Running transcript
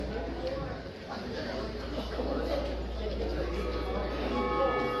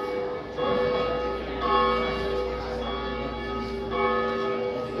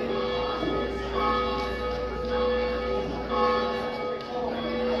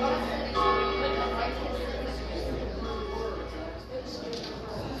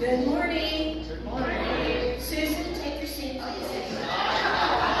Good morning. Good morning. Susan, take your seat. Oh, you sit.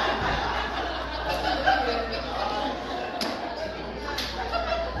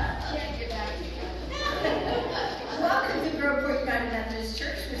 Welcome to Groveport United Methodist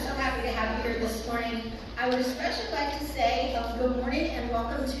Church. We're so happy to have you here this morning. I would especially like to say good morning and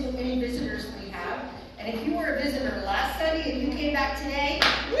welcome to any visitors we have. And if you were a visitor last Sunday and you came back today,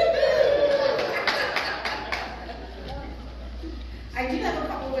 I do have a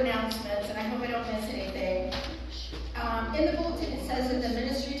couple of announcements, and I hope I don't miss anything. In the bulletin, it says that the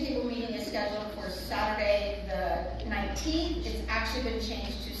ministry table meeting is scheduled for Saturday the 19th. It's actually been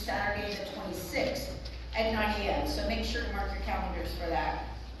changed to Saturday the 26th at 9 a.m., so make sure to mark your calendars for that.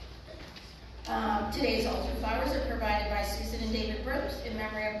 Today's altar flowers are provided by Susan and David Brooks in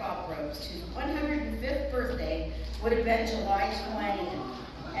memory of Bob Brooks, whose 105th birthday would have been July 20th.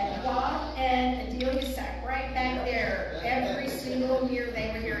 And Bob and Adelia sat right back there every single year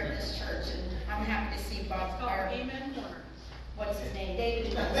they were here at this church. And I'm happy to see Bob's car. Amen. What's his name?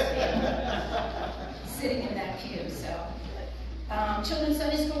 David. Sitting in that pew. So, children's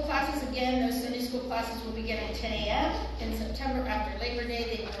Sunday school classes, again, those Sunday school classes will begin at 10 a.m. In September after Labor Day,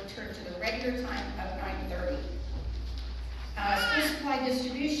 they will return to the regular time of 9:30. School supply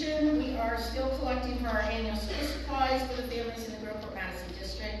distribution, we are still collecting for our annual school supplies for the families in the Groveport Madison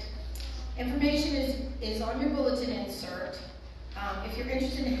District. Information is on your bulletin insert. If you're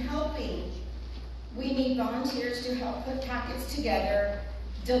interested in helping, we need volunteers to help put packets together,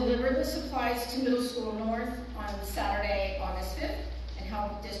 deliver the supplies to Middle School North on Saturday, August 5th, and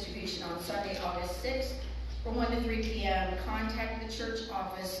help with distribution on Sunday, August 6th from 1 to 3 p.m. Contact the church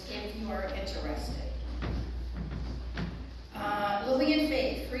office if you are interested. Lily and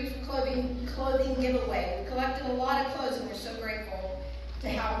Faith, free clothing giveaway. We collected a lot of clothes and we're so grateful to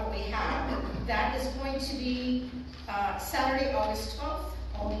have what we have. That is going to be Saturday, August 12th.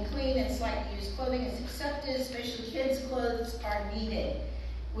 Only clean and slightly used clothing is accepted, especially kids' clothes are needed.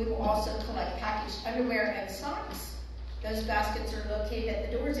 We will also collect packaged underwear and socks. Those baskets are located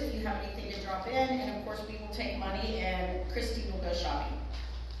at the doors if you have anything to drop in, and of course we will take money and Christy will go shopping.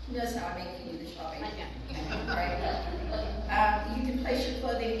 Who knows how I make you do the shopping? Right? You can place your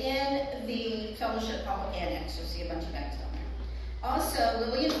clothing in the fellowship hall annex. You'll see a bunch of bags down there. Also,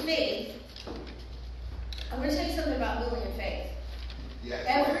 Lily and Faith. I'm going to tell you something about Lily and Faith. Yes.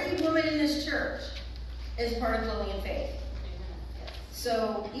 Every woman in this church is part of Lily and Faith.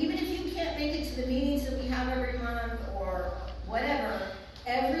 So even if you can't make it to the meetings that we have every month or whatever,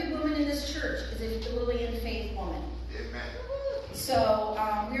 every woman in this church is a Lily and Faith woman. Amen. So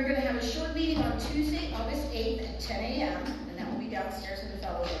we're going to have a short meeting on Tuesday, August 8th at 10 a.m., and that will be downstairs in the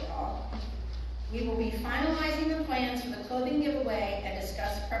fellowship hall. We will be finalizing the plans for the clothing giveaway and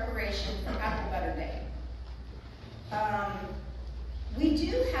discuss preparation for Apple Butter Day.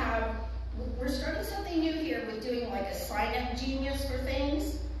 We're starting something new here with doing like a sign-up genius for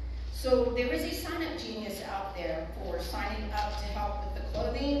things. So there is a sign-up genius out there for signing up to help with the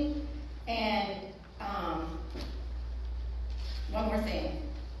clothing. And one more thing.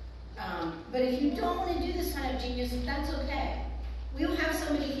 But if you don't want to do the sign-up genius, that's okay. We'll have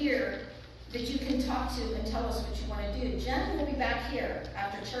somebody here that you can talk to and tell us what you want to do. Jen will be back here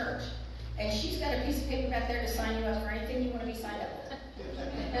after church. And she's got a piece of paper back there to sign you up for anything you want to be signed up with.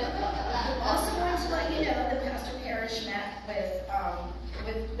 Also want to let you know that Pastor Parrish met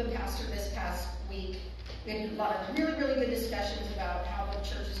with the pastor this past week. We had a lot of really, really good discussions about how the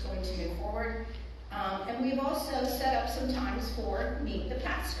church is going to move forward. And we've also set up some times for Meet the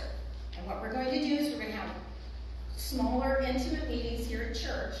Pastor. And what we're going to do is we're going to have smaller, intimate meetings here at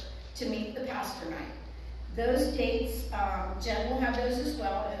church to meet the pastor night. Those dates, Jen will have those as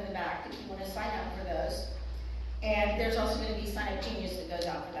well in the back if you want to sign up for those. And there's also going to be Sign Up Genius that goes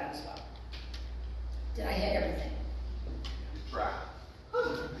out for that as well. Did I hit everything? Right.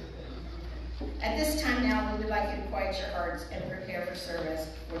 At this time now, we would like you to quiet your hearts and prepare for service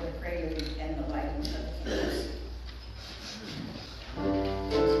for the prelude and the lighting of the candles.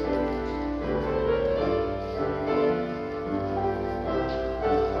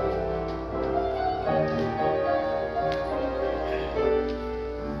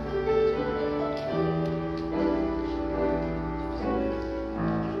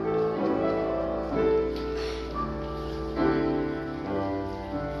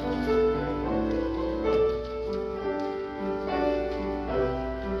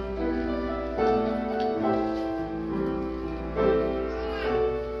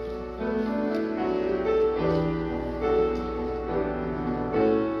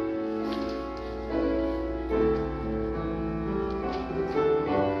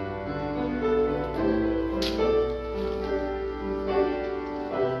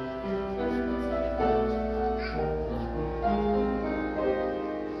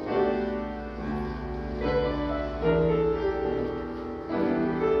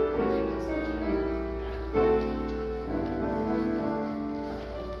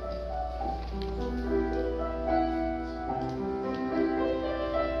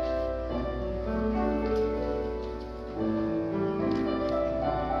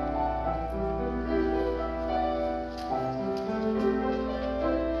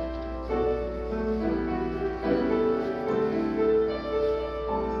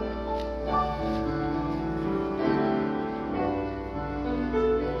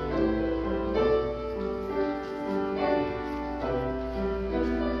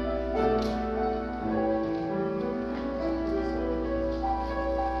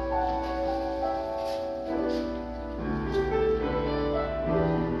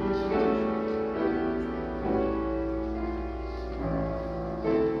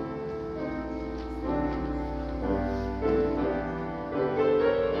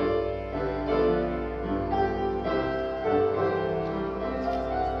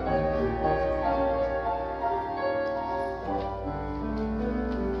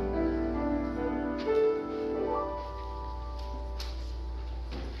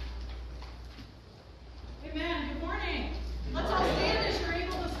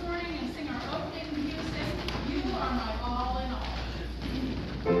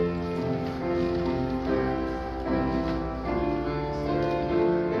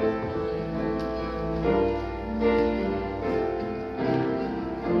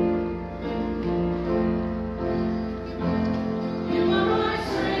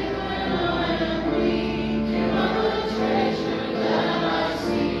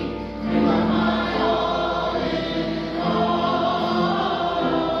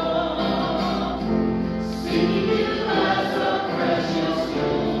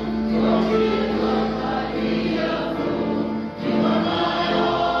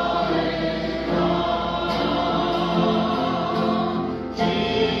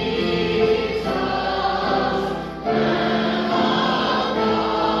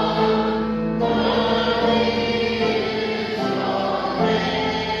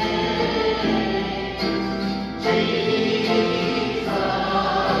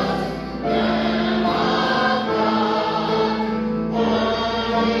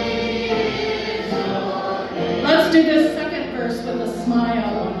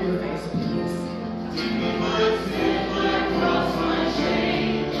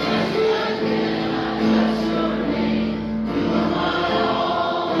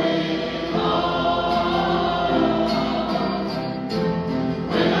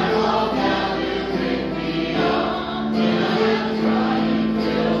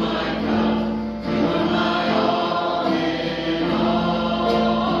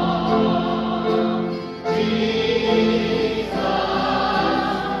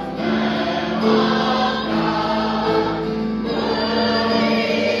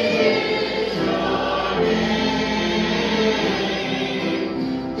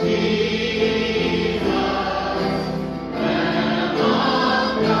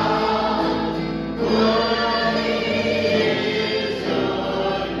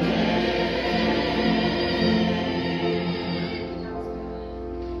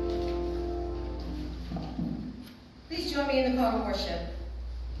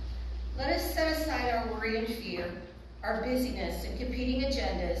 our busyness, and competing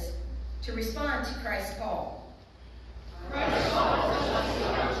agendas to respond to Christ's call. Christ calls us to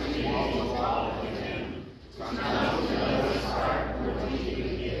opportunity to follow him, to come to know his heart more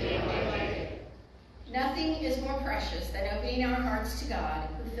deeply day by day. Nothing is more precious than opening our hearts to God,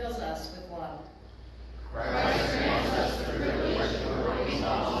 who fills us with love. Christ grants us the privilege of working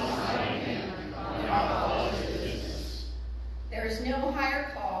alongside him in our call to business. There is no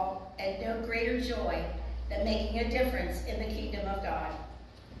higher call and no greater joy than making a difference in the kingdom of God.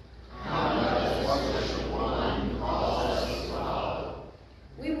 Come, let us worship one who calls us to follow.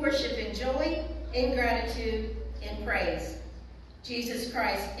 We worship in joy, in gratitude, in praise. Jesus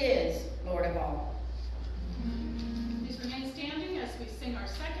Christ is Lord of all. Please remain standing as we sing our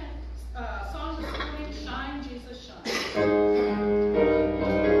second song this morning, Shine, Jesus, Shine.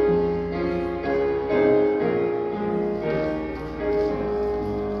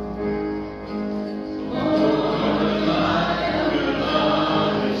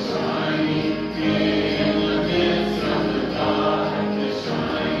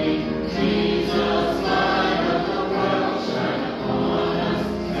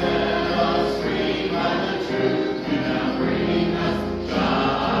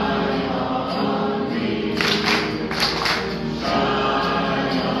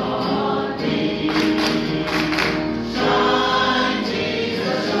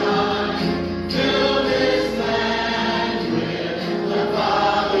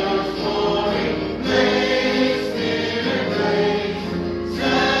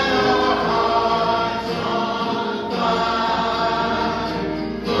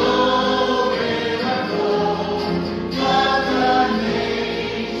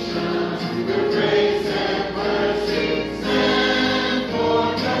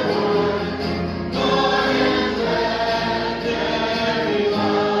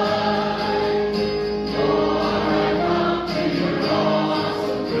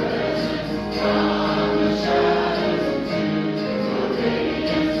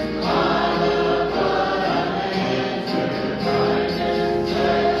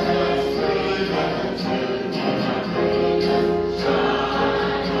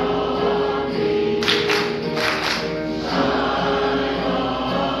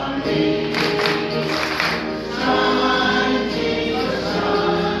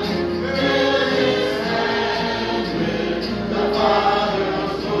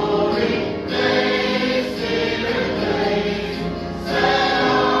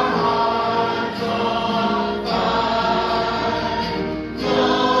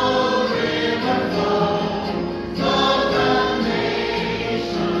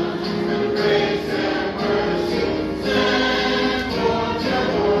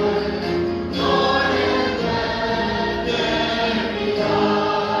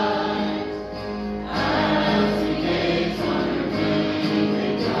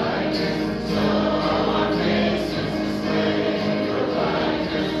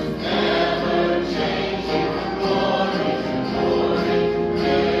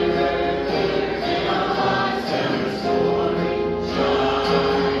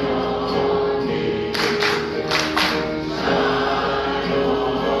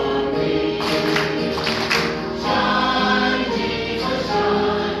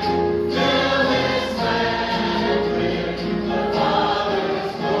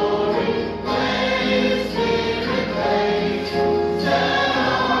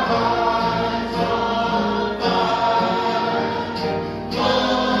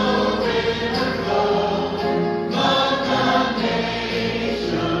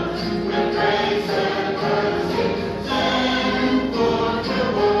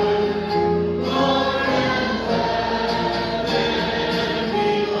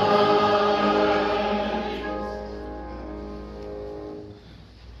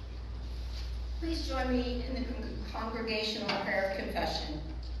 Please join me in the Congregational Prayer of Confession.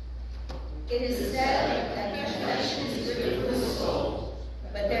 It is said that confession is good for the soul,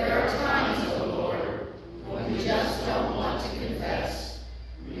 but there are times, O Lord, when we just don't want to confess.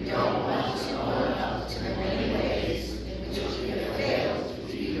 We don't want to own up to the many ways in which we have failed to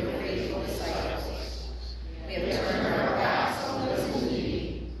be your faithful disciples. We have turned our backs on those in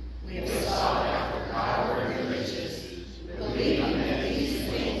need. We have sought after power and riches, believing that these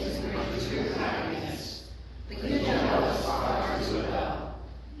things bring true happiness. But you know us far too well.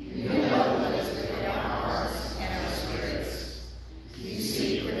 You know what is within our hearts and our spirits. You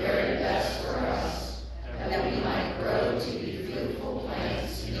seek the very best for us, that we might grow to be fruitful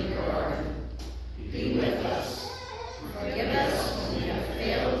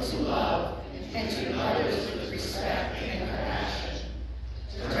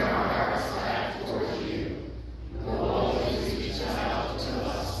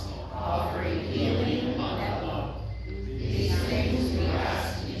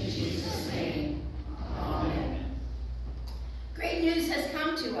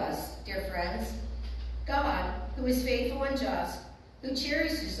who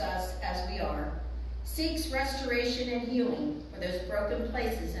cherishes us as we are, seeks restoration and healing for those broken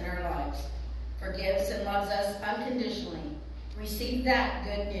places in our lives, forgives and loves us unconditionally. Receive that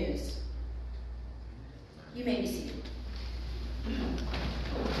good news. You may be seated.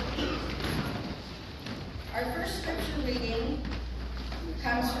 Our first scripture reading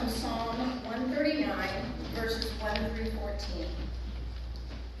comes from Psalm 139, verses 1 through 14.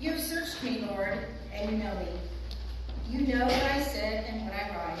 You have searched me, Lord, and you know me. You know when I sit and when I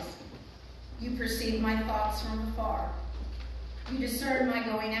rise. You perceive my thoughts from afar. You discern my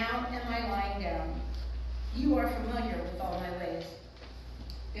going out and my lying down. You are familiar with all my ways.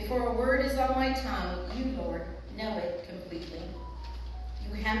 Before a word is on my tongue, you, Lord, know it completely.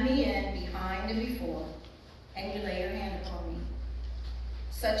 You hem me in behind and before, and you lay your hand upon me.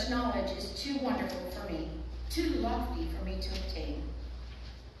 Such knowledge is too wonderful for me, too lofty for me to obtain.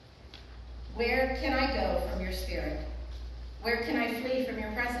 Where can I go from your spirit? Where can I flee from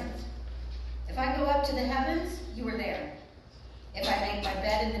your presence? If I go up to the heavens, you are there. If I make my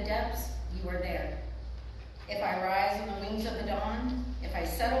bed in the depths, you are there. If I rise on the wings of the dawn, if I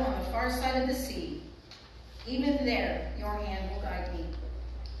settle on the far side of the sea, even there your hand will guide me.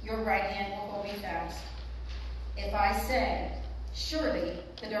 Your right hand will hold me fast. If I say, surely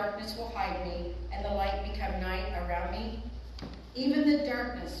the darkness will hide me, and the light become night around me, even the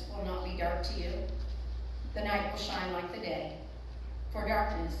darkness will not be dark to you. The night will shine like the day, for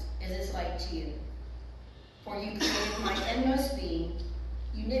darkness is as light to you. For you created my inmost being.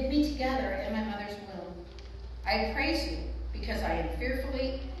 You knit me together in my mother's womb. I praise you because I am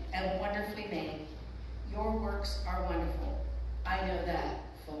fearfully and wonderfully made. Your works are wonderful. I know that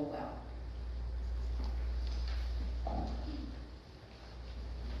full well.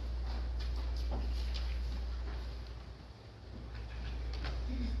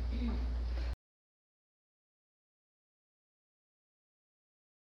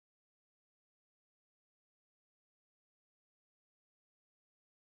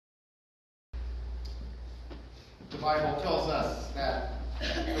 The Bible tells us that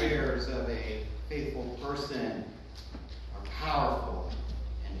the prayers of a faithful person are powerful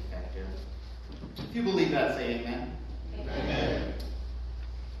and effective. If you believe that, say amen. Amen.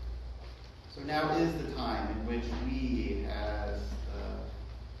 So now is the time in which we, as the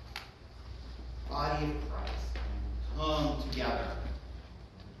body of Christ, come together.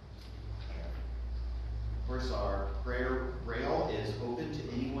 Of course, our prayer rail is open to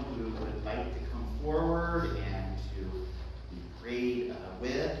anyone who would like to come forward and to be prayed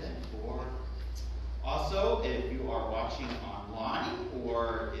with and for. Also, if you are watching online,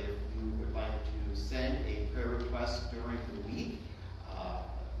 or if you would like to send a prayer request during the week,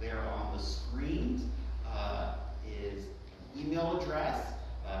 there on the screen is an email address.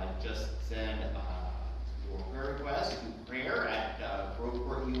 Just send your prayer request to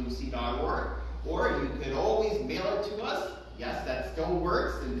prayer@groveportumc.org, or you could always mail it to us. Yes, that still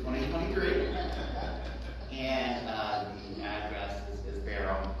works in 2023. And the address is there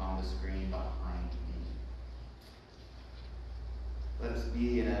on the screen behind me. Let us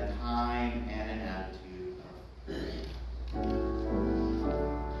be in a time and an attitude of prayer.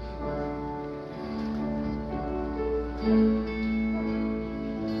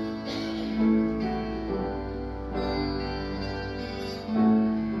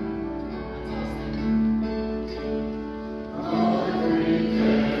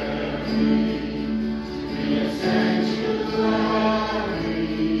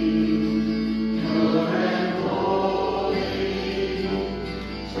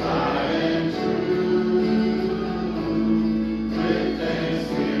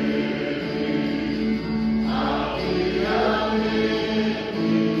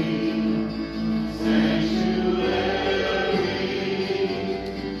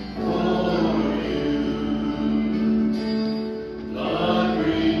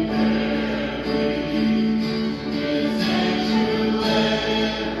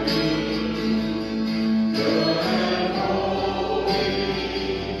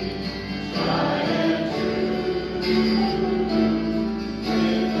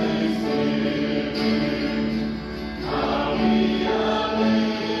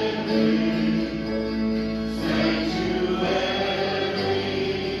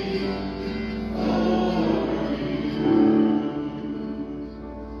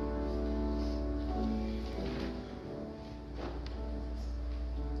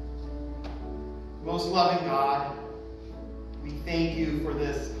 Most loving God, we thank you for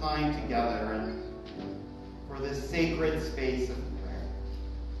this time together and for this sacred space of prayer.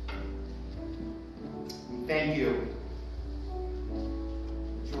 We thank you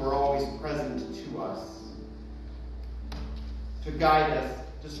that you are always present to us. to guide us,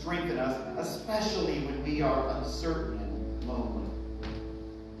 to strengthen us, especially when we are uncertain and lonely.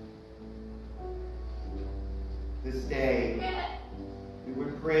 This day, we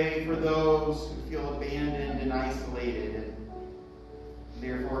would pray for those who feel abandoned and isolated and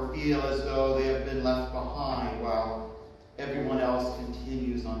therefore feel as though they have been left behind while everyone else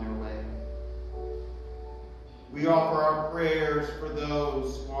continues on their way. We offer our prayers for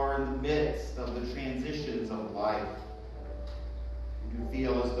those who are in the midst of the transitions of life and who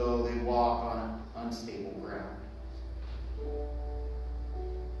feel as though they walk on unstable ground.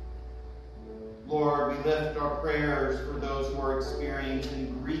 Lord, we lift our prayers for those who are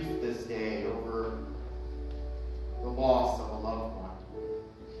experiencing grief this day over the loss of a loved one.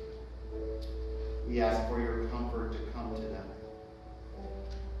 We ask for your comfort to come to them.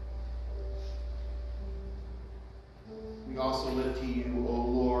 We also lift to you, O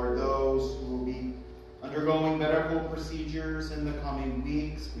Lord, those who will be undergoing medical procedures in the coming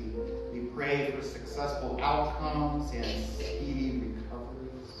weeks. We pray for successful outcomes and speedy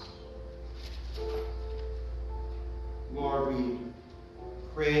recoveries. Lord, we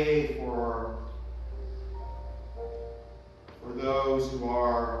pray for those who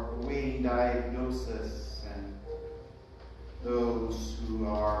are awaiting diagnosis and those who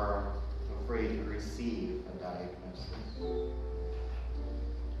are afraid to receive a diagnosis.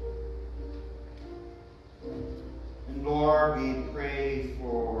 And Lord, we pray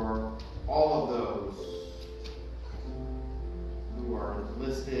for all of those who are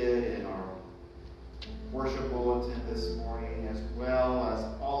listed in our worship bulletin this morning, as well as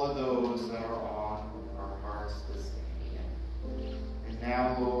all of those that are on our hearts this day. And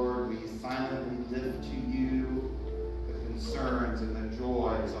now, Lord, we silently lift to you the concerns and the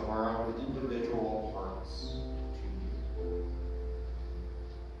joys of our own individual hearts to you.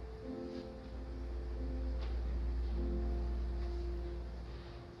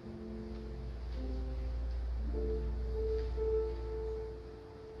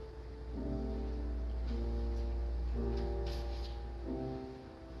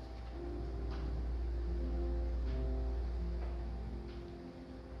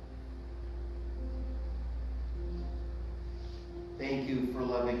 Thank you for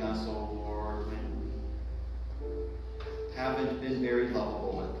loving us, O Lord, when we haven't been very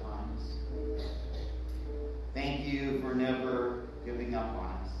lovable at times. Thank you for never giving up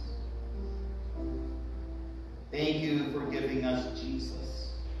on us. Thank you for giving us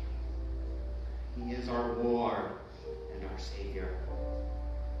Jesus. He is our Lord and our Savior,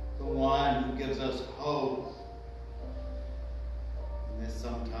 the one who gives us hope in this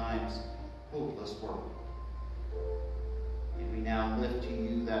sometimes hopeless world. And we now lift to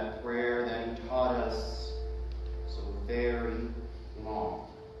you that prayer that he taught us so very long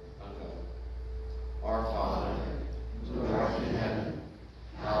ago. Our Father, who art in heaven,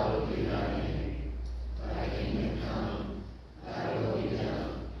 hallowed be thy name. Thy kingdom come, thy will be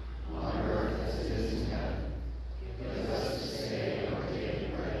done, on earth as it is in heaven. Give us this day our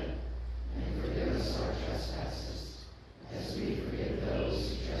daily bread, and forgive us our trespasses, as we forgive those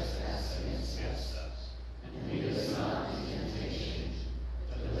who trespass against us. And lead us not into temptation,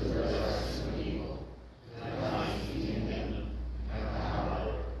 but deliver us from evil. For thine is the kingdom, and the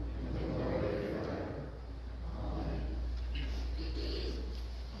power, and the glory forever. Amen.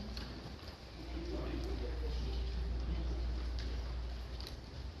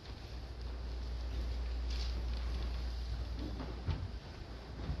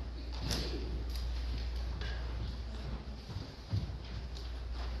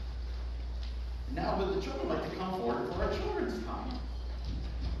 now would the children like to come forward for our children's time?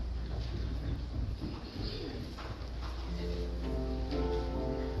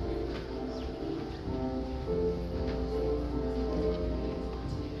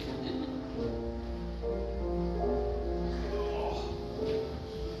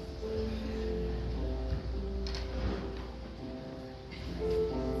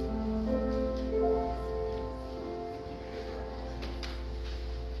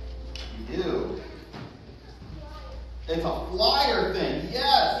 It's a flyer thing,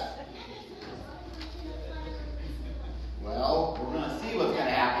 yes. Well, we're going to see what's going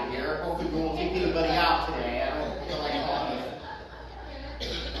to happen here. Hopefully we won't take anybody out today. I don't feel like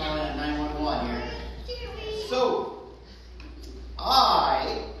calling it 911 here. So,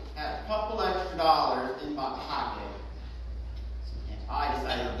 I had a couple extra dollars in my pocket, and I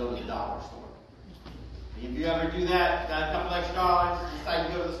decided to go to the dollar store. If you ever do that, got a couple extra dollars, decide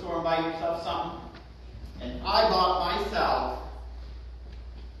to go to the store and buy yourself something? And I bought myself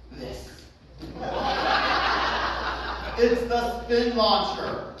this. It's the spin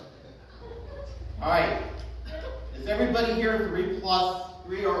launcher. Alright. Is everybody here 3 plus,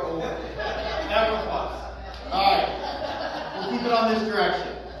 3 or over? Never plus. All right. We'll keep it on this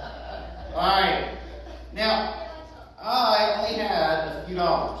direction. All right. Now, I only had a few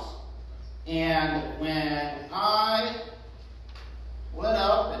dollars. And when I went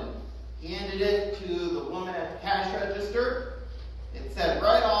up and handed it to the woman at the cash register, it said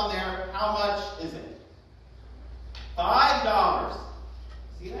right on there, how much is it? $5.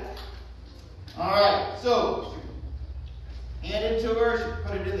 See that? All right, so handed it to her, she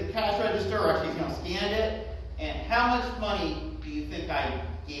put it in the cash register, or she's going to scan it. And how much money do you think I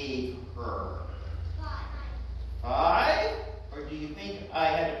gave her? 5? Or do you think I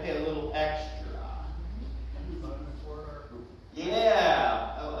had to pay a little extra?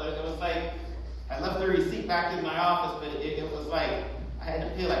 Yeah, it was like, I left the receipt back in my office, but it was like, I had to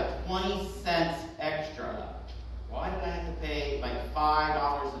pay like 20 cents extra. Why did I have to pay like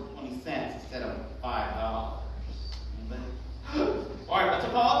 $5.20 instead of $5? Anybody? All right, what's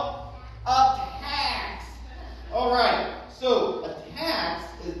it called? A tax. All right, so a tax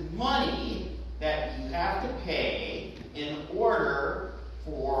is money that you have to pay in order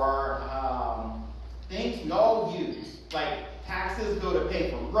for things we all use. Like taxes go to pay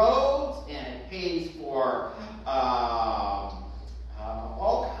for roads, and it pays for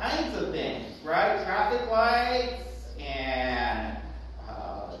all kinds of things, right? Traffic lights, and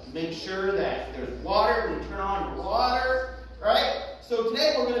make sure that there's water when you turn on your water, right? So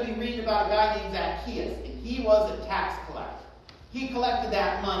today we're going to be reading about a guy named Zacchaeus, and he was a tax collector. He collected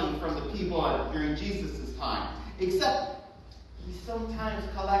that money from the people during Jesus' time, except he sometimes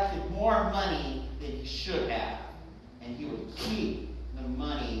collected more money than he should have, and he would keep the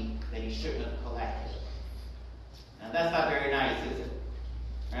money that he shouldn't have collected. Now that's not very nice, is it?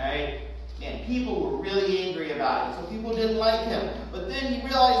 Right? And people were really angry about it, so people didn't like him. But then he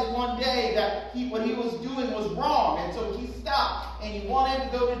realized one day that what he was doing was wrong, and so he stopped, and he wanted to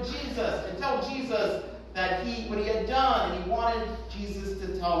go to Jesus and tell Jesus that what he had done, and he wanted Jesus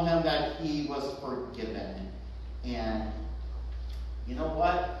to tell him that he was forgiven. And you know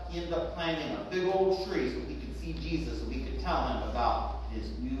what? He ended up planting a big old tree so he could see Jesus, so he could tell him about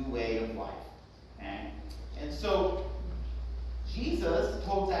his new way of life. Okay? And so Jesus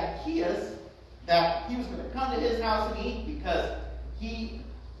told Zacchaeus that he was going to come to his house and eat because he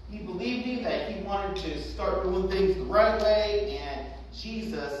believed him, that he wanted to start doing things the right way, and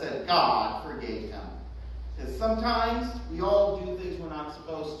Jesus said God forgave him. Because sometimes we all do things we're not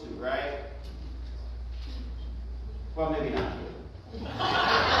supposed to, right? Well, maybe not you. You have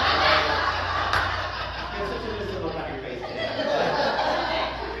such a innocent look on your face today.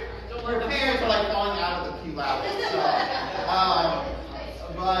 Your parents are like falling out of the pew loud.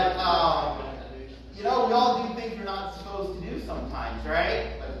 You know, we all do things we're not supposed to do sometimes,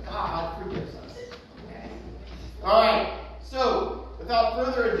 right? But God forgives us. Okay? All right. So, without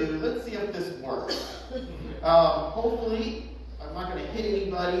further ado, let's see if this works. Hopefully, I'm not going to hit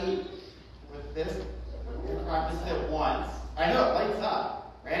anybody with this. We're going to practice it once. I know, it lights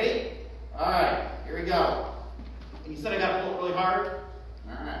up. Ready? All right, here we go. And you said I got to pull it really hard?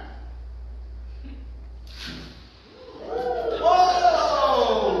 All right. Whoa!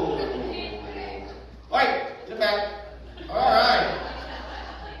 All right, get it back. All right.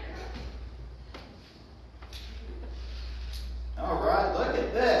 All right, look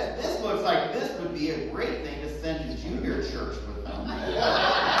at this. This looks like this would be a great thing to send to junior church with them.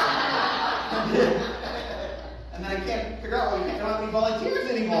 And then I can't figure out why we can't have any volunteers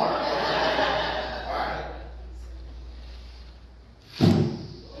anymore. All right.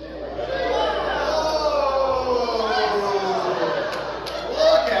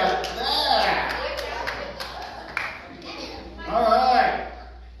 Look at that. All right.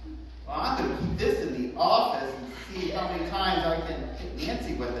 Well, I'm going to keep this in the office and see how many times I can hit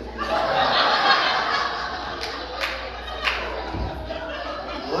Nancy with it.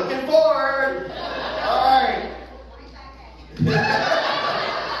 Looking forward. All right.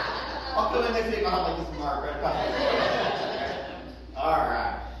 I'll come in next week. I'll have like this mark right. All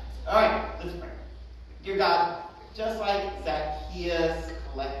right. All right. Let's pray. Dear God, just like Zacchaeus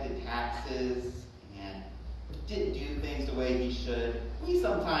collected taxes and didn't do things the way he should, we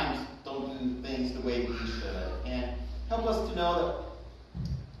sometimes don't do things the way we should. And help us to know that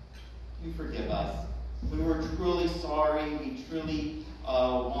you forgive us. When we're truly sorry, we truly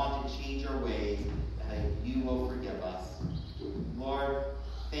want to change our ways, you will forgive us. Lord,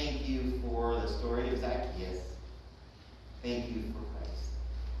 thank you for the story of Zacchaeus. Thank you for Christ.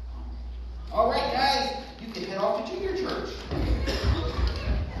 All right, guys, you can head off to junior church.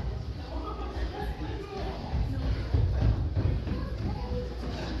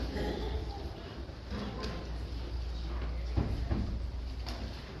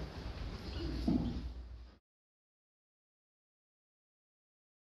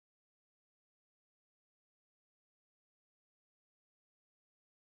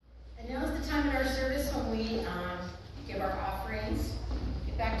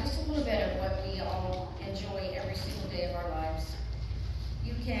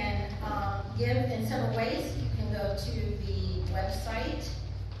 give in several ways. You can go to the website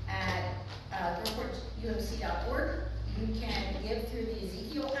at GroveportUMC.org. You can give through the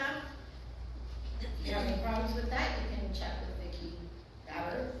Ezekiel app. If you have any problems with that, you can check with Vicki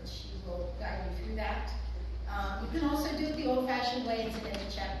Batter, and she will guide you through that. You can also do it the old-fashioned way and send in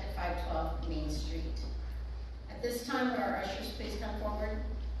a check to 512 Main Street. At this time, will our ushers please come forward?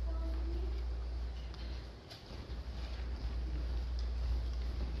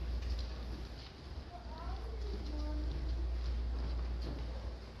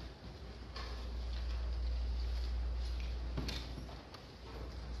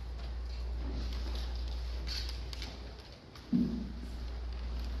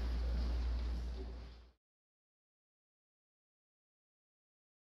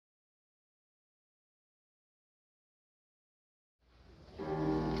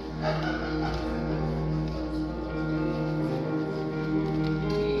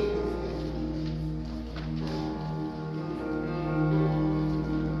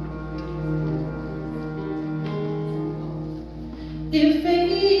 If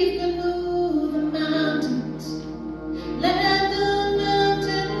faith can move the mountains, let the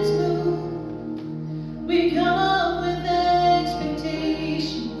mountains move. We come with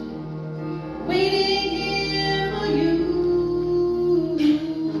expectation, waiting here for you.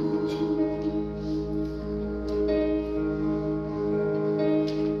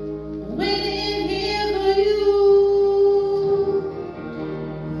 Waiting here for you.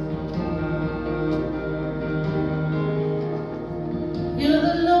 You're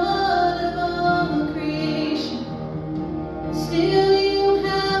the Lord.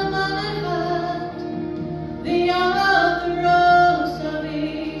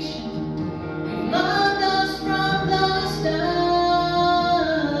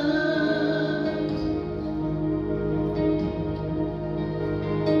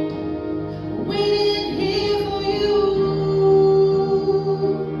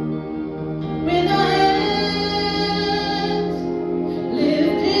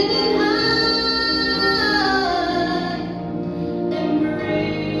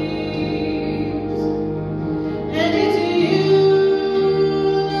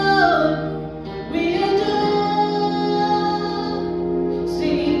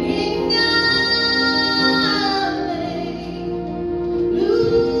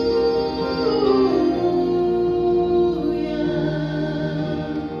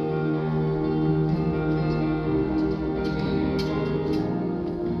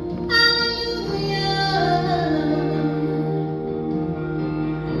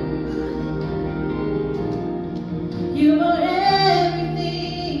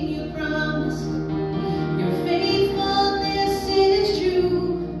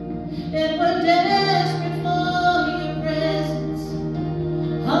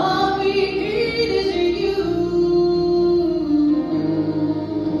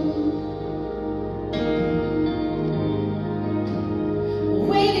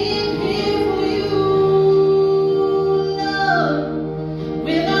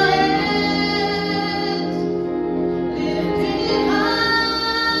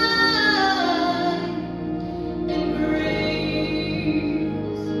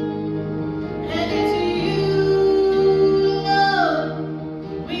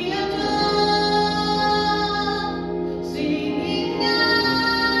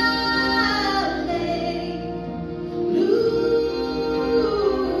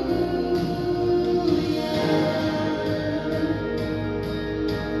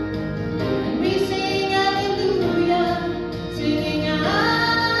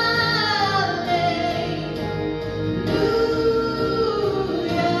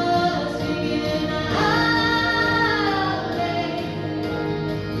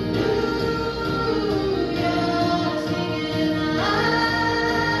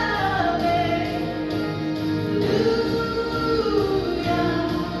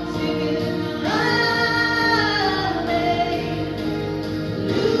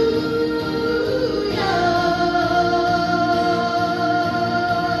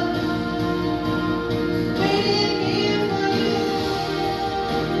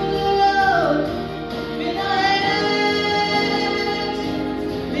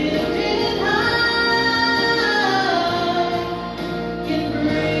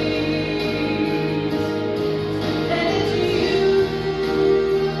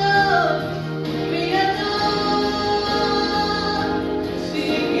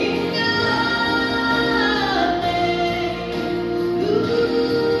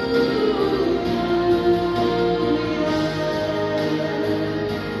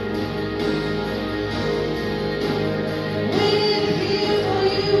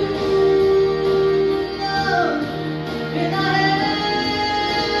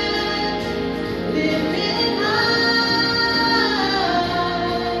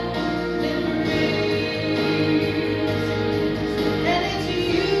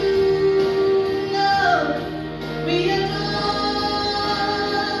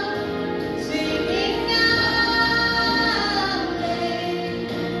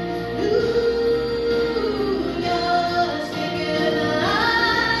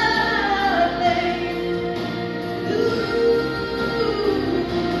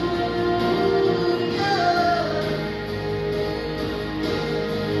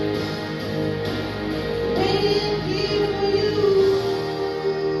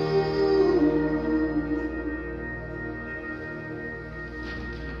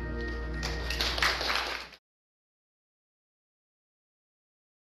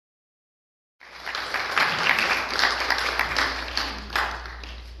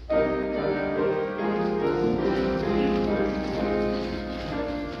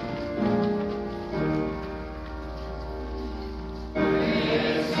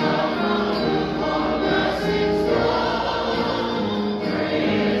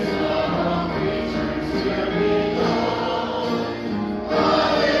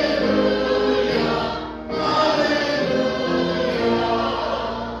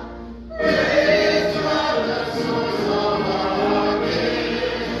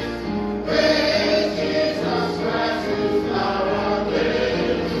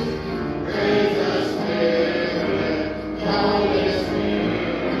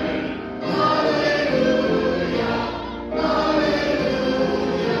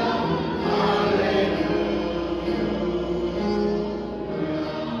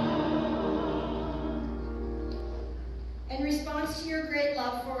 great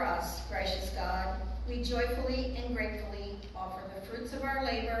love for us, gracious God, we joyfully and gratefully offer the fruits of our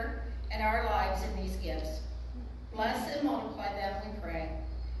labor and our lives in these gifts. Bless and multiply them, we pray,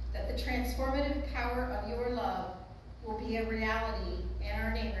 that the transformative power of your love will be a reality in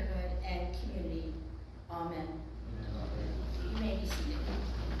our neighborhood and community. Amen. You may be seated.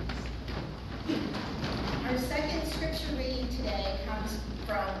 Our second scripture reading today comes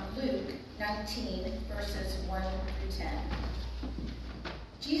from Luke 19, verses 1 through 10.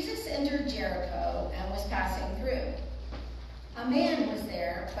 Jesus entered Jericho and was passing through. A man was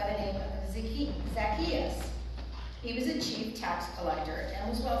there by the name of Zacchaeus. He was a chief tax collector and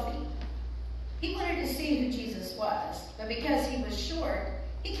was wealthy. He wanted to see who Jesus was, but because he was short,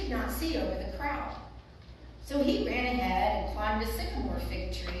 he could not see over the crowd. So he ran ahead and climbed a sycamore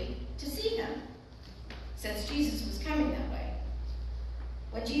fig tree to see him, since Jesus was coming that way.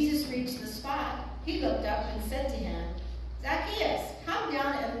 When Jesus reached the spot, he looked up and said to him, "Zacchaeus, come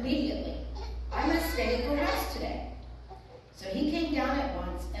down immediately. I must stay at your house today." So he came down at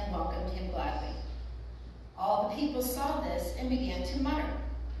once and welcomed him gladly. All the people saw this and began to mutter,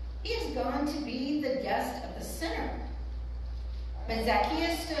 "He is gone to be the guest of the sinner." But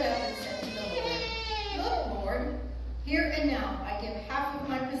Zacchaeus stood up and said to the Lord, "Look, Lord, here and now I give half of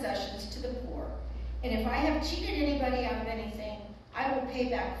my possessions to the poor, and if I have cheated anybody out of anything, I will pay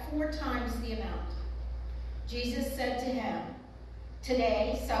back 4 times the amount." Jesus said to him,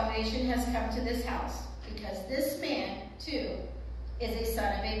 "Today salvation has come to this house, because this man, too, is a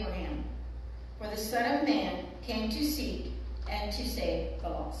son of Abraham. For the Son of Man came to seek and to save the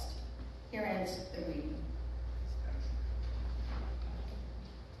lost." Here ends the reading.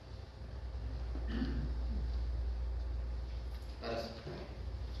 Let us pray.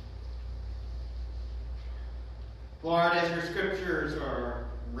 Lord, as your scriptures are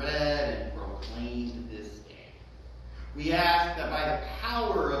read and proclaimed this day, we ask that by the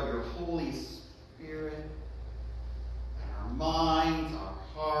power of your Holy Spirit, that our minds, our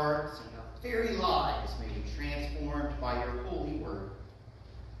hearts, and our very lives may be transformed by your holy word.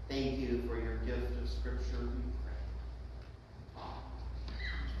 Thank you for your gift of scripture, we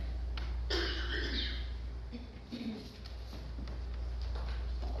pray. Amen.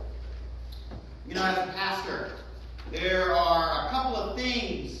 You know, as a pastor, there are a couple of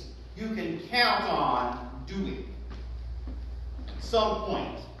things you can count on doing at some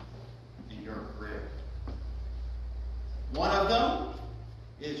point in your career. One of them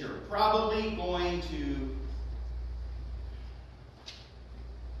is you're probably going to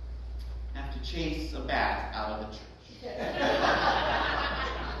have to chase a bat out of the church.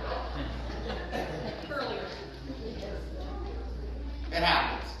 Earlier. It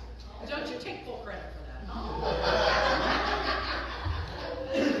happens. Don't you take full credit for that.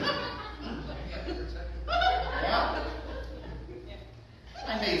 Yeah. I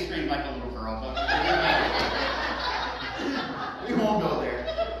may scream like a little girl, but we won't go there.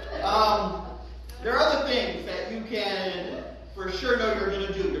 There are other things that you can for sure know you're going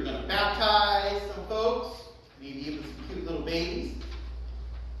to do. You're going to baptize some folks, maybe even some cute little babies.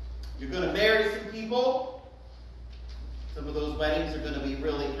 You're going to marry some people. Some of those weddings are going to be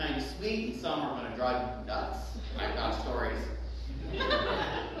really kind of sweet, and some are going to drive you nuts. I've got stories.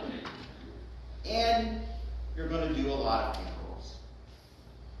 And you're going to do a lot of funerals.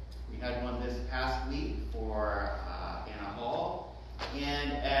 We had one this past week for Anna Hall.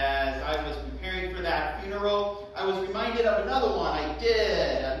 And as I was preparing for that funeral, I was reminded of another one I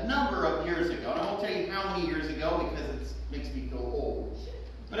did a number of years ago. And I won't tell you how many years ago because it makes me feel old.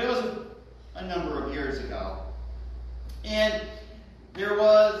 But it was a number of years ago. And there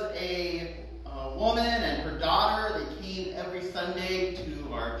was a woman and her daughter. They came every Sunday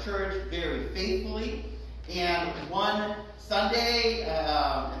to our church very faithfully. And one Sunday,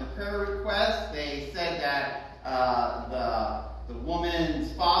 in the prayer request, they said that the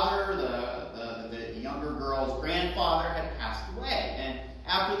woman's father, the younger girl's grandfather, had passed away. And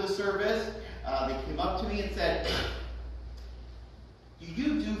after the service, they came up to me and said, "Do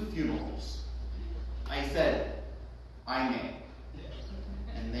you do funerals?" I said, "I may."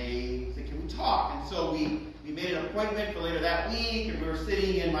 And they said, "Can we talk?" And so we made an appointment for later that week, and we were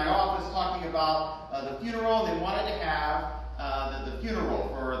sitting in my office talking about the funeral. They wanted to have the funeral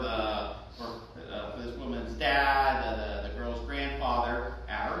for this woman's dad, the girl's grandfather,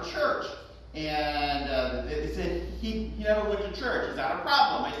 at our church. And they said, he never went to church. Is that a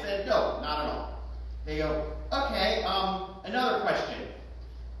problem? I said, no, not at all. They go, okay, another question.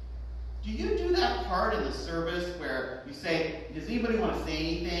 Do you do that part in the service where you say, does anybody want to say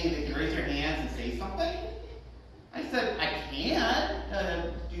anything? They can raise their hands and say something? I said, I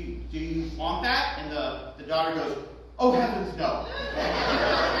can. Do you want that? And the daughter goes, Oh, heavens, no.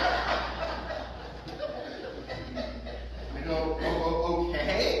 I go,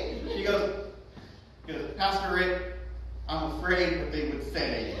 okay. She goes, Pastor Rick, I'm afraid what they would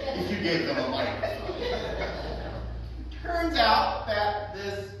say if you gave them a microphone. Turns out that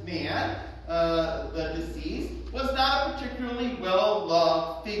this man, the deceased, was not a particularly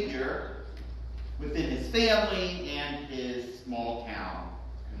well-loved figure within his family and his small town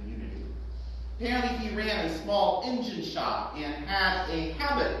community. Apparently he ran a small engine shop and had a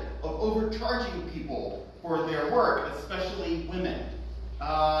habit of overcharging people for their work, especially women.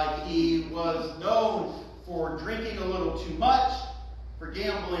 He was known for drinking a little too much, for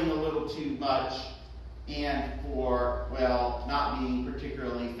gambling a little too much, and for, well, not being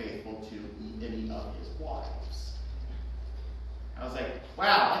particularly faithful to any of his wives. I was like,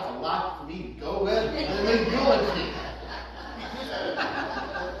 wow, that's a lot for me to go with.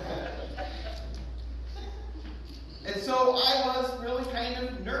 And so I was really kind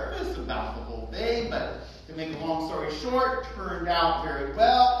of nervous about the whole thing, but to make a long story short, turned out very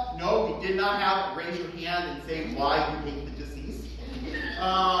well. No, we did not have to raise your hand and say why you hate the deceased. We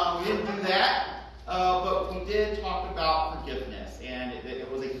didn't do that. But we did talk about forgiveness, and it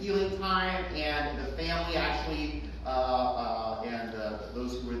was a healing time, and the family actually, and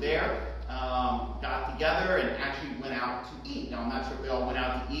those who were there, got together and actually went out to eat. Now, I'm not sure if they all went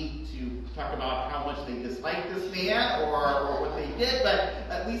out to eat to talk about how much they disliked this man or what they did, but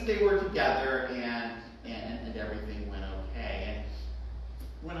at least they were together, and everything went okay. And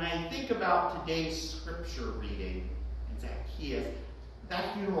when I think about today's scripture reading in Zacchaeus,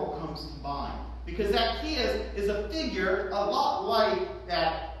 that funeral comes to mind. Because Zacchaeus is a figure a lot like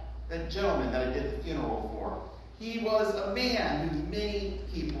that gentleman that I did the funeral for. He was a man who many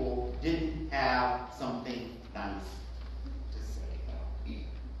people didn't have something nice to say about.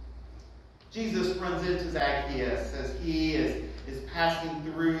 Jesus runs into Zacchaeus as he is passing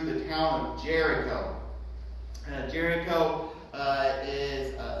through the town of Jericho. Jericho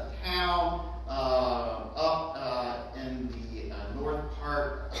is a town up in the north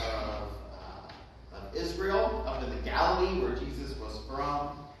part of Israel, up in the Galilee where Jesus was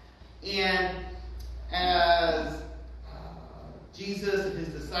from. And as Jesus and his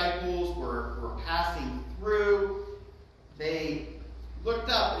disciples were passing through, they looked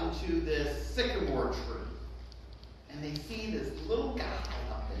up into this sycamore tree, and they see this little guy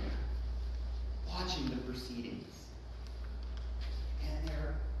up there watching the proceedings. And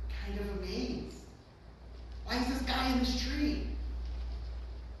they're kind of amazed. Why is this guy in this tree?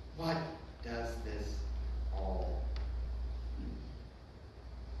 What does this all mean?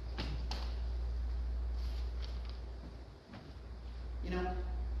 You know,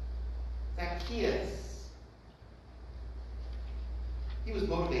 Zacchaeus, he was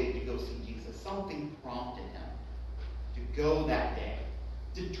motivated to go see Jesus. Something prompted him to go that day,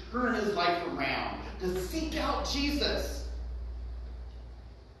 to turn his life around, to seek out Jesus.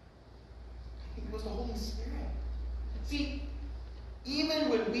 I think it was the Holy Spirit. See, even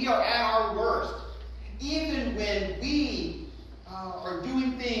when we are at our worst, even when we are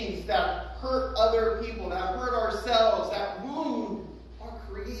doing things that hurt other people, that hurt ourselves, that wound our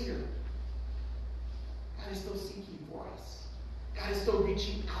Creator, God is still seeking for us. God is still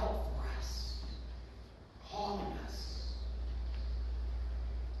reaching out for us, calling us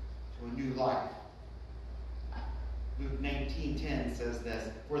to a new life. Luke 19:10 says this,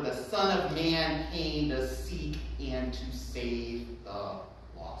 "For the Son of Man came to seek and to save the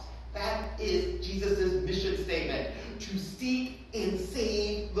lost." That is Jesus' mission statement, to seek and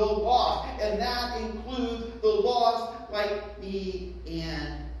save the lost. And that includes the lost like me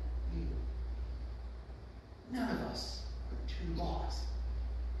and you. None of us are too lost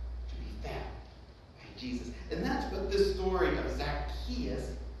to be found by Jesus. And that's what this story of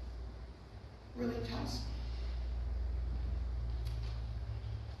Zacchaeus really tells me.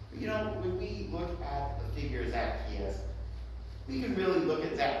 You know, when we look at the figure Zacchaeus, we can really look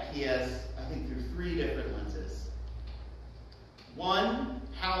at Zacchaeus, I think, through three different lenses. One,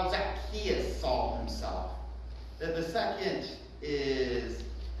 how Zacchaeus saw himself. Then the second is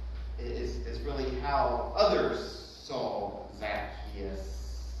really how others saw Zacchaeus.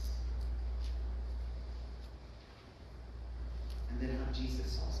 And then how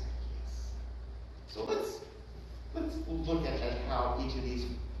Jesus saw Zacchaeus. So let's look at how each of these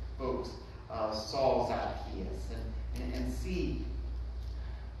folks saw Zacchaeus and see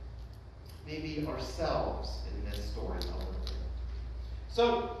maybe ourselves in this story a little bit.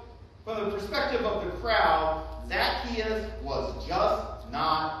 So, from the perspective of the crowd, Zacchaeus was just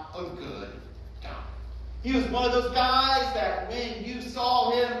not a good guy. He was one of those guys that when you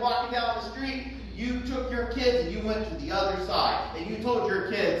saw him walking down the street, you took your kids and you went to the other side, and you told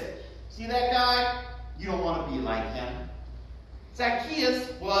your kids, see that guy? You don't want to be like him.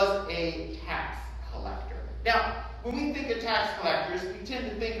 Zacchaeus was a tax collector. Now, when we think of tax collectors, we tend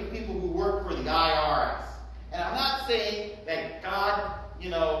to think of people who work for the IRS. And I'm not saying that God,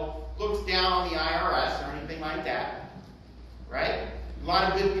 looks down on the IRS or anything like that, right? A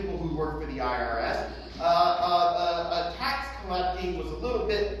lot of good people who work for the IRS. Tax collecting was a little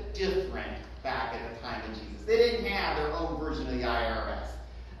bit different back at the time of Jesus. They didn't have their own version of the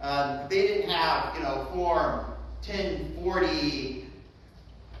IRS. They didn't have, Form 1040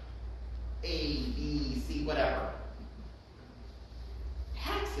 A, B, C, whatever.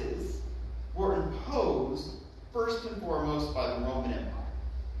 Taxes were imposed first and foremost by the Roman Empire.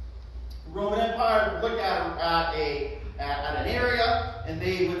 The Roman Empire would look at an area, and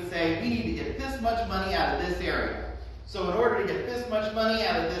they would say, we need to get this much money out of this area. So in order to get this much money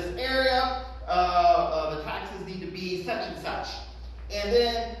out of this area, the taxes need to be such and such. And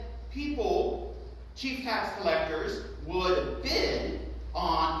then people, chief tax collectors, would bid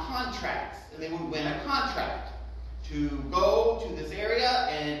on contracts, and they would win a contract to go to this area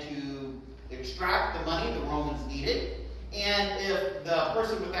and to extract the money the Romans needed. And if the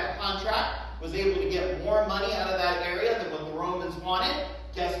person with that contract was able to get more money out of that area than what the Romans wanted,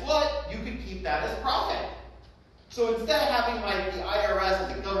 guess what? You could keep that as profit. So instead of having like the IRS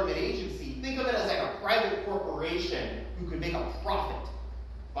as a government agency, think of it as like a private corporation who could make a profit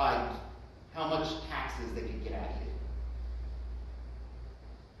by how much taxes they could get out of you.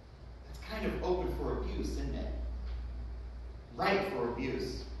 That's kind of open for abuse, isn't it? Ripe for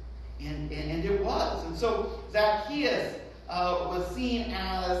abuse. And it was. And so Zacchaeus was seen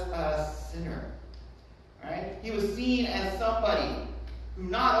as a sinner. Right? He was seen as somebody who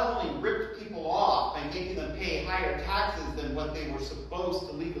not only ripped people off by making them pay higher taxes than what they were supposed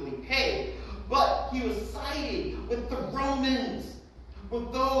to legally pay, but he was siding with the Romans,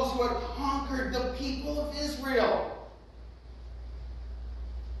 with those who had conquered the people of Israel.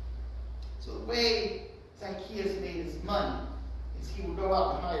 So the way Zacchaeus made his money is he would go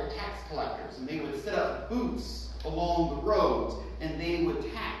out and hire tax collectors, and they would set up booths along the roads, and they would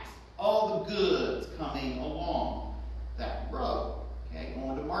tax all the goods coming along that road, okay,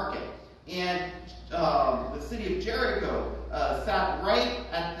 going to market. And the city of Jericho sat right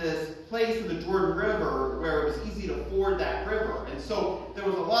at this place in the Jordan River where it was easy to ford that river. And so there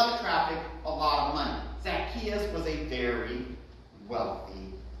was a lot of traffic, a lot of money. Zacchaeus was a very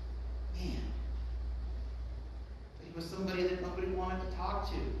wealthy man. But he was somebody that nobody wanted to talk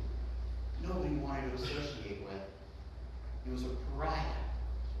to. Nobody wanted to associate with. He was a pariah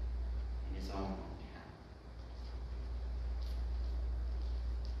in his own hometown.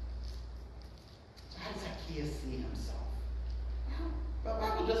 So how did Zacchaeus see himself? Well, the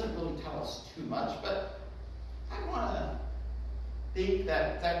Bible doesn't really tell us too much, but I want to think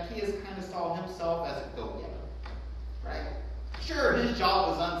that Zacchaeus kind of saw himself as a go-getter, right? Sure, his job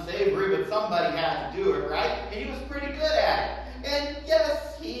was unsavory, but somebody had to do it, right? And he was pretty good at it. And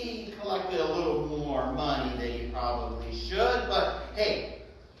yes, he collected a little more money than he probably should, but hey,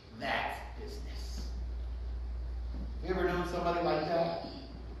 that's business. Have you ever known somebody like that?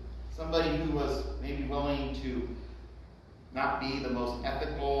 Somebody who was maybe willing to not be the most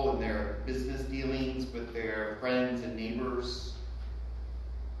ethical in their business dealings with their friends and neighbors.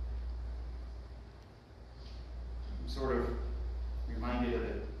 I'm sort of reminded of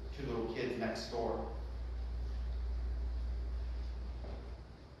the two little kids next door.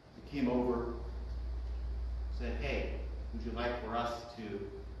 They came over, said, hey, would you like for us to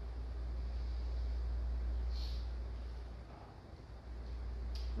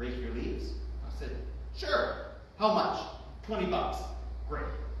rake your leaves? I said, sure. How much? $20. Great.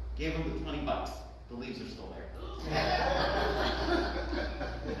 Gave them the $20. The leaves are still there.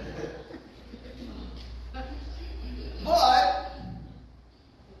 But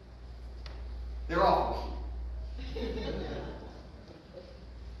they're awful.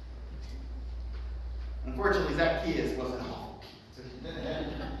 Unfortunately, Zacchaeus wasn't awful.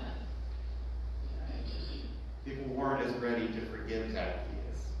 People weren't as ready to forgive Zacchaeus.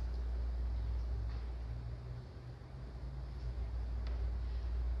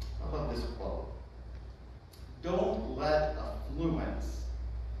 I love this quote. Don't let affluence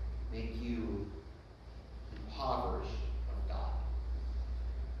make you impoverished of God.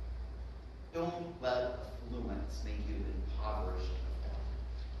 Don't let affluence make you impoverished of God.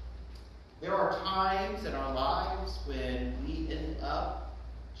 There are times in our lives when we end up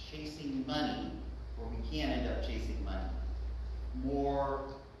chasing money, or we can end up chasing money, more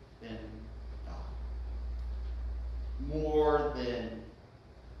than God. More than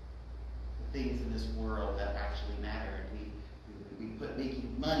things in this world that actually matter. And we put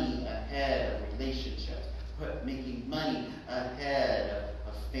making money ahead of relationships, put making money ahead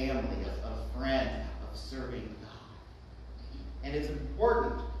of family, of friends, of serving God. And it's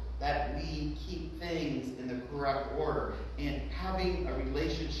important that we keep things in the correct order. And having a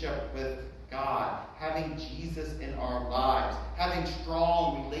relationship with God, having Jesus in our lives, having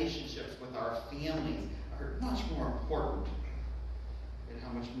strong relationships with our families are much more important than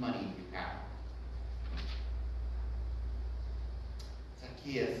how much money you have.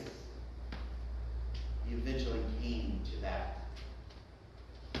 Zacchaeus, he eventually came to that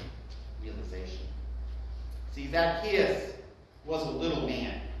realization. See, Zacchaeus was a little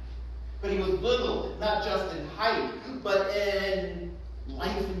man. But he was little, not just in height, but in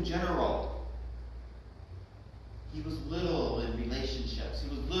life in general. He was little in relationships.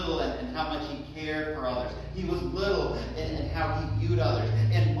 He was little in how much he cared for others. He was little in how he viewed others.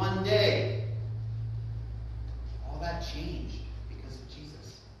 And one day, all that changed because of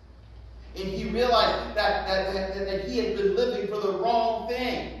Jesus. And he realized that he had been living for the wrong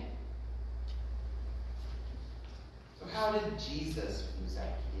thing. So how did Jesus view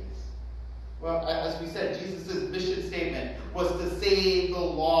Zacchaeus? Well, as we said, Jesus' mission statement was to save the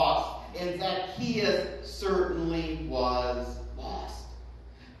lost. And Zacchaeus certainly was lost.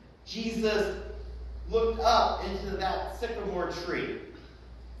 Jesus looked up into that sycamore tree.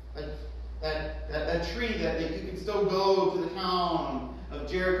 That tree that you can still go to the town of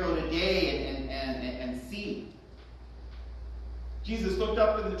Jericho today and see. Jesus looked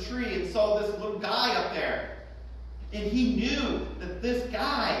up in the tree and saw this little guy up there. And he knew that this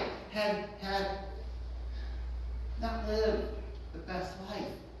guy had not lived the best life.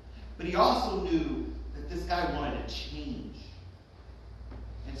 But he also knew that this guy wanted to change.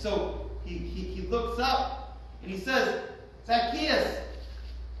 And so he looks up and he says, Zacchaeus,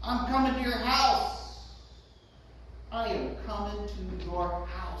 I'm coming to your house. I am coming to your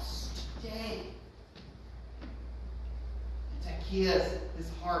house today. And Zacchaeus, his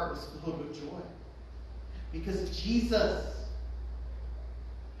heart was filled with joy. Because Jesus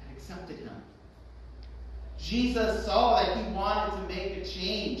had accepted him. Jesus saw that he wanted to make a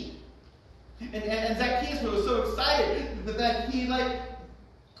change. And Zacchaeus was so excited that he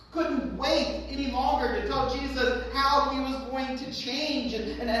couldn't wait any longer to tell Jesus how he was going to change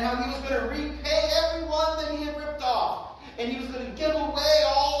and how he was going to repay everyone that he had ripped off. And he was going to give away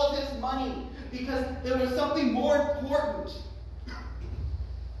all of his money because there was something more important.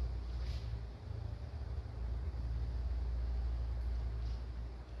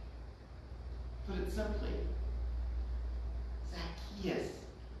 Put it simply, Zacchaeus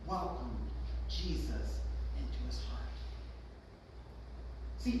welcomed Jesus into his heart.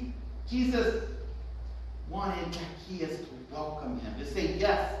 See, Jesus wanted Zacchaeus to welcome him, to say,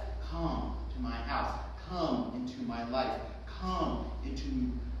 yes, come to my house, come into my life, come into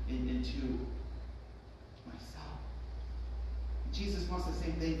myself. Jesus wants the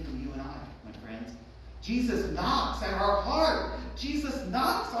same thing from you and I, my friends. Jesus knocks at our heart. Jesus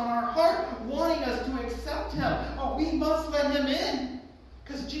knocks on our heart, wanting us to accept him. But we must let him in,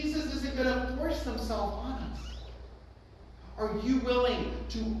 because Jesus isn't going to force himself on us. Are you willing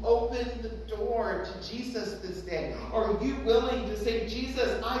to open the door to Jesus this day? Are you willing to say,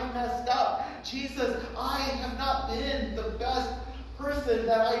 Jesus, I've messed up. Jesus, I have not been the best person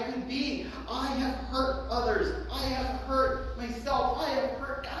that I could be. I have hurt others. I have hurt myself. I have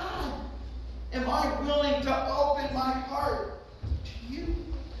hurt God. Am I willing to open my heart to you?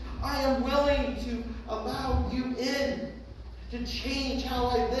 I am willing to allow you in, to change how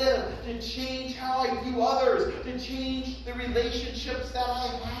I live, to change how I view others, to change the relationships that I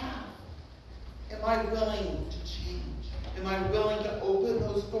have. Am I willing to change? Am I willing to open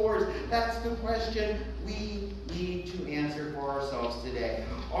those doors? That's the question we need to answer for ourselves today.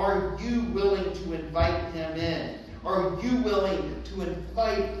 Are you willing to invite him in? Are you willing to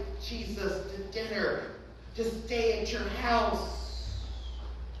invite Jesus to dinner, to stay at your house,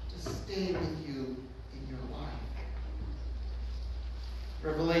 to stay with you in your life?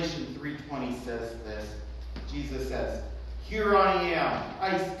 Revelation 3:20 says this. Jesus says, here I am.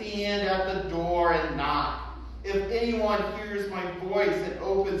 I stand at the door and knock. If anyone hears my voice and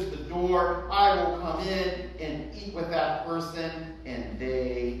opens the door, I will come in and eat with that person and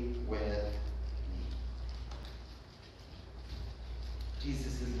they with me.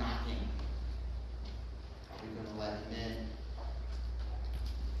 Jesus is knocking. Are we going to let him in?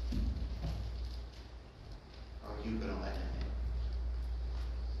 Or are you going to let him in?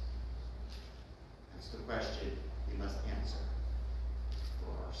 That's the question we must answer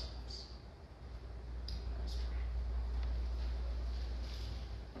for ourselves. Let's pray.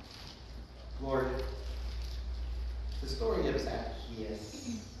 of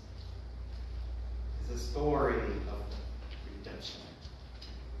Zacchaeus is a story of redemption.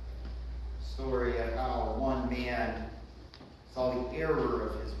 Story of how one man saw the error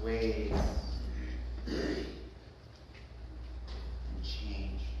of his ways and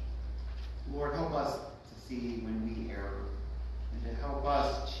changed. Lord, help us to see when we err and to help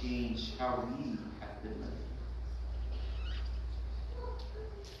us change how we have been living.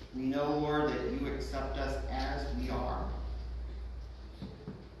 We know, Lord, that you accept us as we are,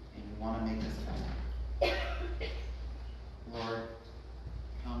 and you want to make us better. Lord,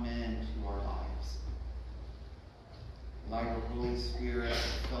 come into our lives. Allow your Holy Spirit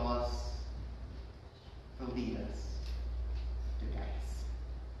to fill us, to lead us, to guide us.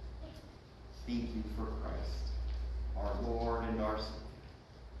 Thank you for Christ, our Lord and our Savior.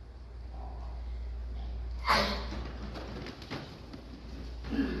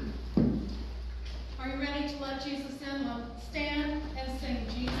 Are you ready to let Jesus in? Well, stand and sing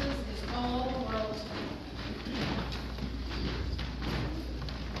Jesus is all the world to me.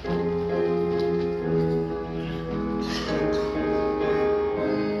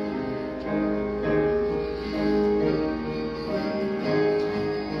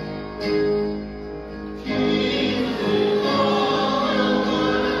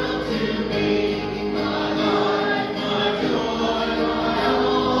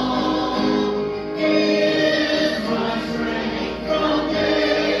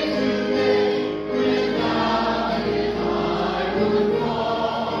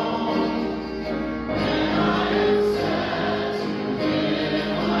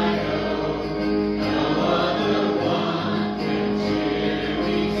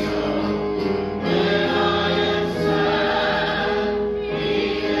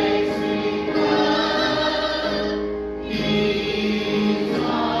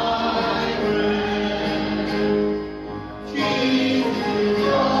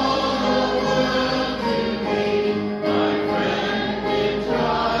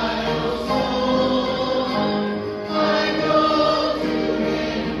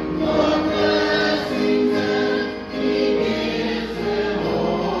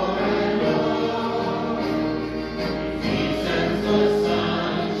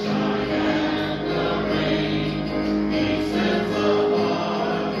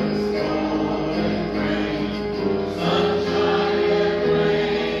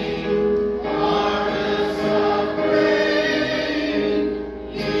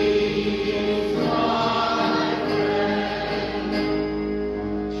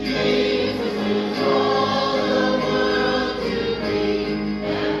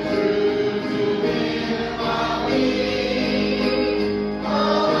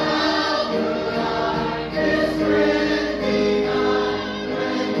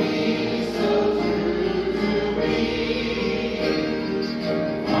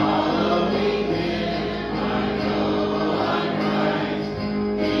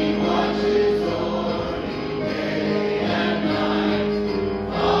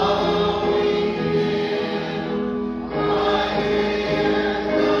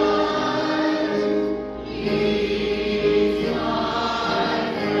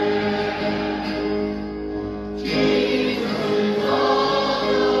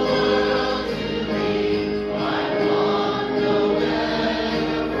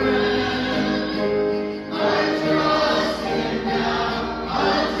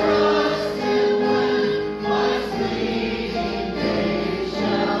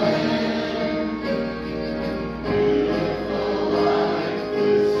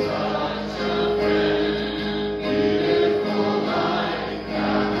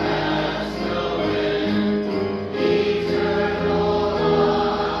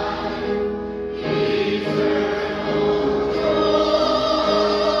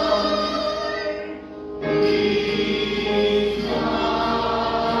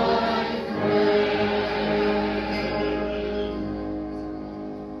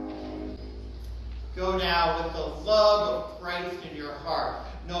 Go now with the love of Christ in your heart,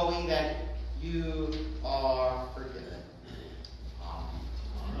 knowing that you are forgiven.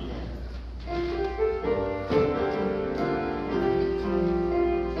 Amen.